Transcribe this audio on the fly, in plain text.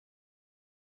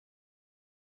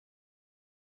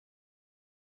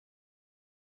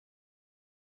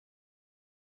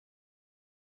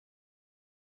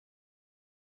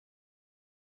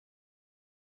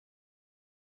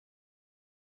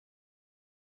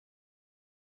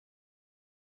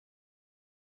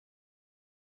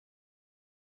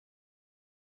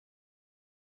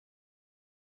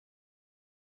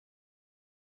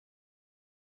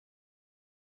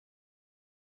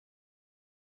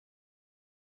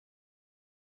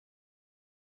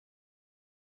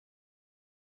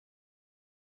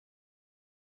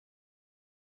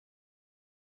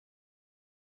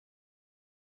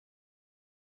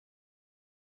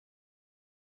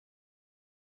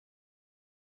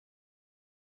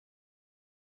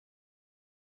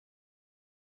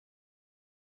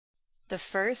The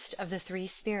First of the Three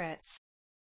Spirits.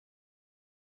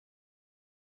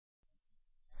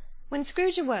 When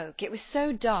Scrooge awoke, it was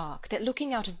so dark that,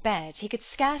 looking out of bed, he could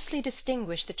scarcely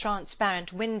distinguish the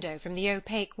transparent window from the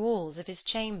opaque walls of his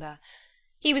chamber.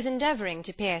 He was endeavouring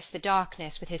to pierce the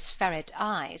darkness with his ferret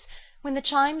eyes, when the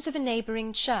chimes of a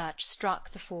neighbouring church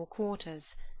struck the 4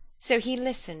 quarters. So he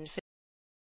listened for.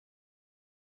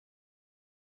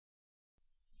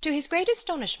 To his great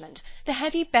astonishment, the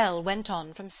heavy bell went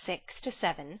on from 6 to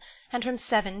 7, and from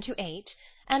 7 to 8,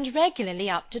 and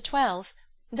regularly up to 12,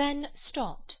 then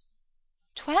stopped.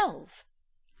 12!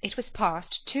 It was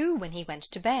past 2 when he went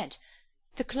to bed.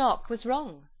 The clock was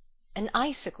wrong. An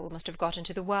icicle must have got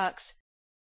into the works.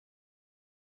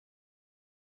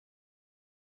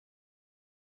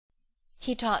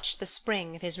 He touched the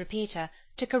spring of his repeater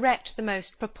to correct the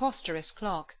most preposterous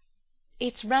clock.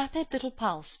 Its rapid little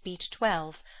pulse beat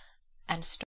 12, and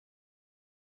stopped.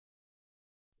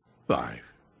 "Why,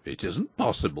 it isn't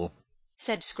possible,"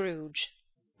 said Scrooge,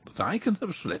 "that I can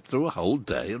have slept through a whole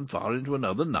day and far into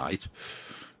another night.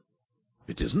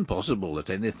 It isn't possible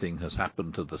that anything has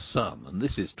happened to the sun, and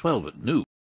this is 12 at noon.